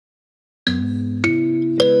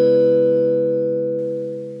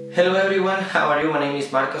Hello everyone, how are you? My name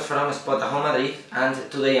is Marcos from Spotahome, Madrid, and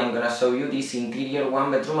today I'm gonna show you this interior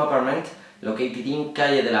one-bedroom apartment located in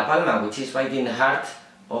Calle de la Palma, which is right in the heart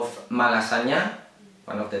of Malasaña,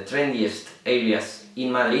 one of the trendiest areas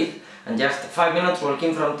in Madrid, and just 5 minutes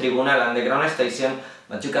walking from Tribunal Underground station,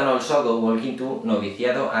 but you can also go walking to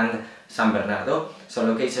Noviciado and San Bernardo. So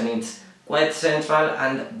location is quite central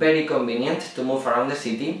and very convenient to move around the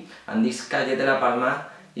city, and this Calle de la Palma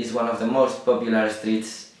is one of the most popular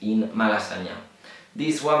streets in Malasaña.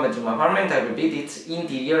 This one-bedroom apartment, I repeat, it's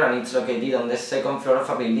interior and it's located on the second floor of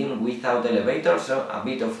a building without elevator, so a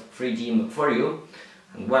bit of free gym for you.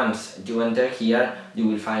 And once you enter here, you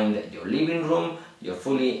will find your living room, your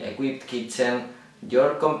fully equipped kitchen,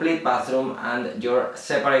 your complete bathroom and your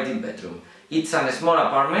separated bedroom. It's a small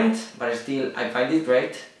apartment, but still I find it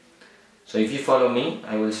great. So if you follow me,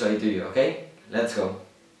 I will show it to you, okay? Let's go.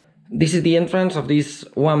 This is the entrance of this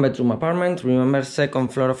one-bedroom apartment. Remember, second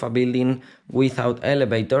floor of a building without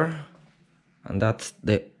elevator. And that's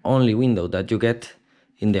the only window that you get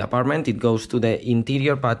in the apartment. It goes to the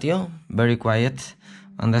interior patio, very quiet.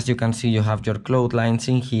 And as you can see, you have your clotheslines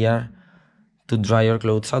in here to dry your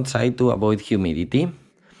clothes outside to avoid humidity.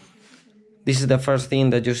 This is the first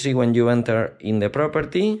thing that you see when you enter in the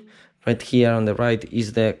property. Right here on the right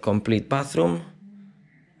is the complete bathroom.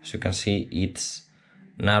 As you can see, it's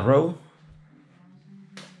narrow.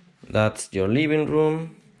 That's your living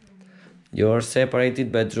room, your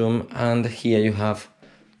separated bedroom, and here you have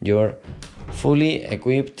your fully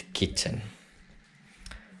equipped kitchen.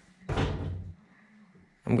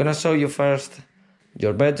 I'm gonna show you first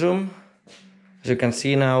your bedroom. As you can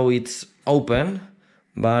see now, it's open,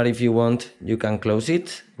 but if you want, you can close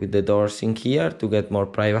it with the doors in here to get more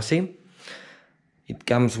privacy. It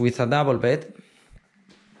comes with a double bed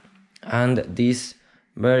and this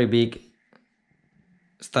very big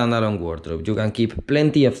standalone wardrobe. You can keep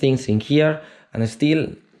plenty of things in here, and still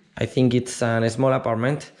I think it's a small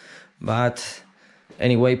apartment, but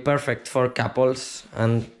anyway, perfect for couples.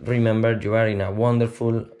 And remember, you are in a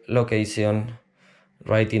wonderful location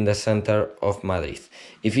right in the center of Madrid.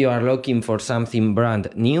 If you are looking for something brand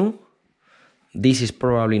new, this is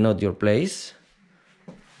probably not your place,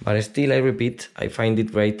 but still, I repeat, I find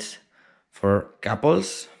it great for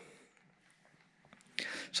couples.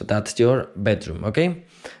 So that's your bedroom, okay?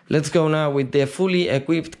 Let's go now with the fully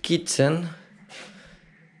equipped kitchen.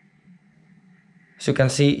 As you can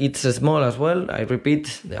see, it's small as well. I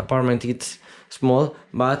repeat, the apartment is small,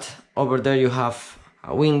 but over there you have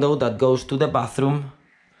a window that goes to the bathroom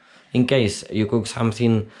in case you cook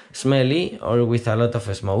something smelly or with a lot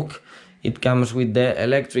of smoke. It comes with the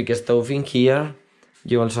electric stove in here.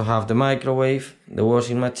 You also have the microwave, the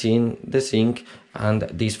washing machine, the sink, and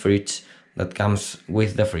this fridge that comes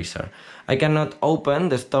with the freezer. I cannot open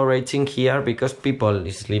the storage in here because people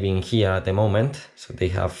is living here at the moment, so they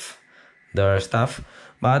have their stuff.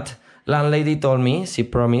 But landlady told me, she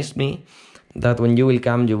promised me, that when you will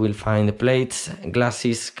come, you will find plates,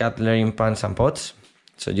 glasses, cutlery, pans and pots.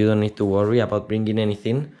 So you don't need to worry about bringing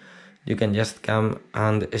anything. You can just come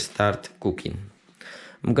and start cooking.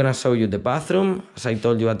 I'm gonna show you the bathroom. As I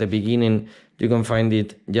told you at the beginning, you can find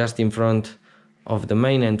it just in front of the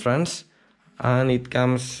main entrance. And it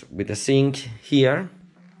comes with a sink here,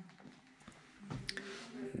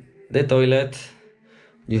 the toilet.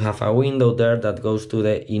 You have a window there that goes to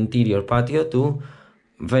the interior patio to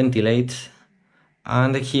ventilate,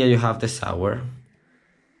 and here you have the shower.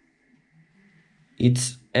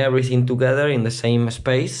 It's everything together in the same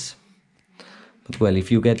space, but well,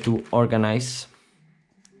 if you get to organize,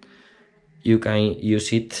 you can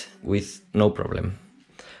use it with no problem.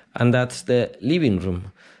 And that's the living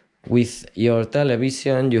room. With your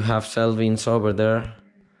television, you have shelvings over there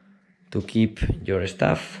to keep your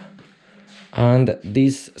stuff, and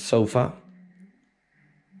this sofa.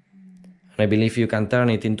 I believe you can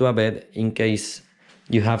turn it into a bed in case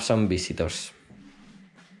you have some visitors.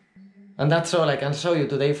 And that's all I can show you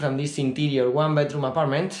today from this interior one-bedroom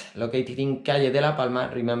apartment located in Calle de la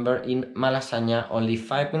Palma, remember, in Malasaña, only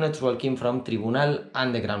 5 minutes walking from Tribunal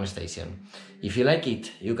Underground station. If you like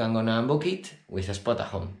it, you can go now and book it with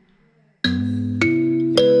Spotahome.